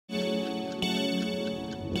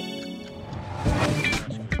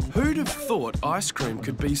Who'd have thought ice cream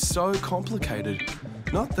could be so complicated?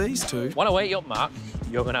 Not these two. When I wake you up, Mark,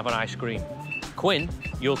 you're going to have an ice cream. Quinn,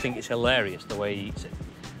 you'll think it's hilarious the way he eats it.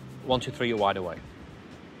 1, 2, 3, you're wide awake.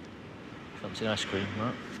 Fancy an ice cream,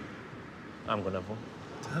 Mark? I'm going to have one.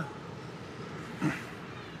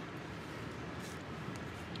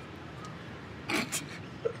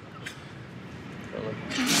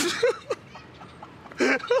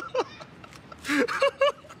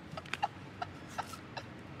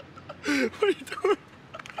 What are you doing?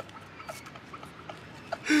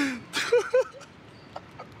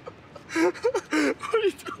 What are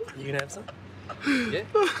you doing? You gonna have some? Yeah.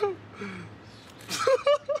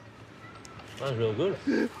 That's real good.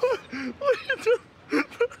 What are you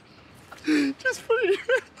doing? Just put it in your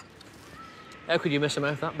mouth. How could you miss a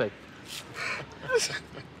mouth that big?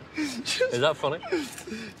 Is that funny?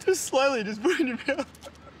 Just slowly, just put it in your mouth.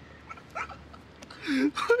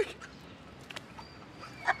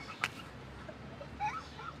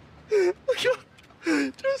 Do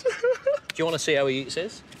you want to see how he eats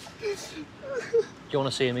his? Do you want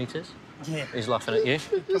to see him eat his? Yeah. He's laughing at you.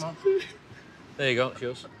 Come on. There you go, it's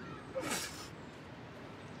yours.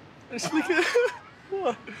 Just lick it.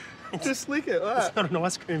 What? Just lick it. Like It's not an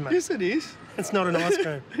ice cream, mate. Yes, it is. It's not an ice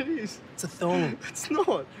cream. It is. It's a thong. It's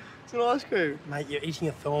not. It's an ice cream. Mate, you're eating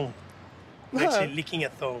a thong. You're No. actually licking a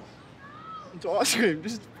thong. It's ice cream.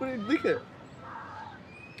 Just put it in, lick it.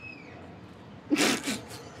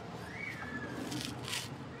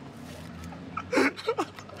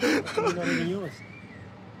 You're not even yours.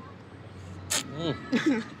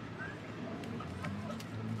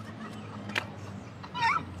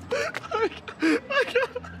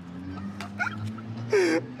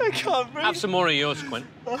 I can't breathe. Have some more of yours, Quinn.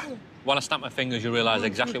 While I snap my fingers, you'll realise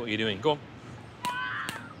exactly what you're doing. Go on.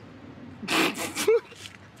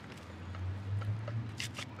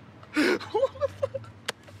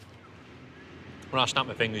 When I snap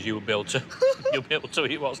my fingers, you'll be able to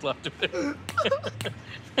eat what's left of it.